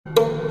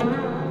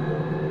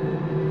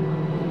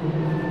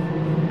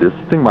this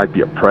thing might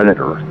be a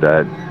predator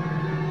that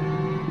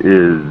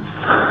is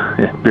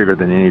bigger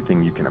than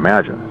anything you can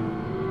imagine.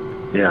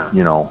 Yeah.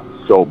 You know,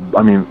 so,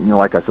 I mean, you know,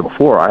 like I said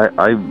before,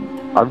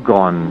 I've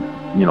gone,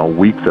 you know,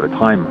 weeks at a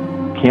time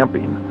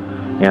camping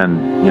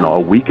and, you know, a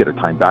week at a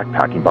time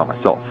backpacking by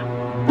myself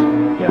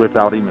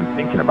without even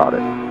thinking about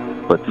it.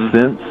 But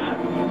since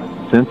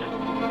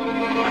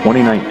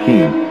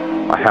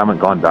 2019, I haven't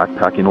gone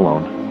backpacking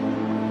alone.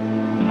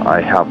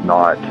 I have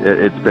not.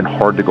 It's been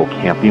hard to go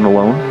camping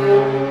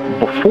alone.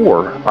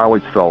 Before, I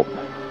always felt,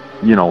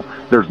 you know,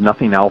 there's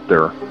nothing out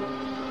there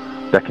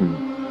that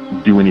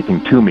can do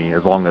anything to me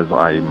as long as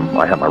I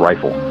have my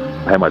rifle,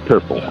 I have my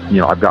pistol.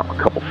 You know, I've got a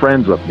couple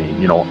friends with me.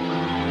 You know,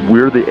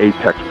 we're the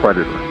apex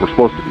predator. We're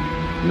supposed to be.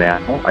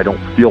 Now, I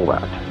don't feel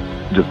that.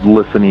 Just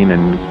listening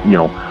and, you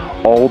know,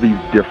 all these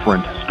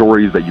different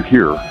stories that you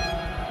hear,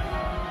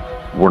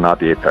 we're not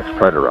the apex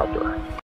predator out there.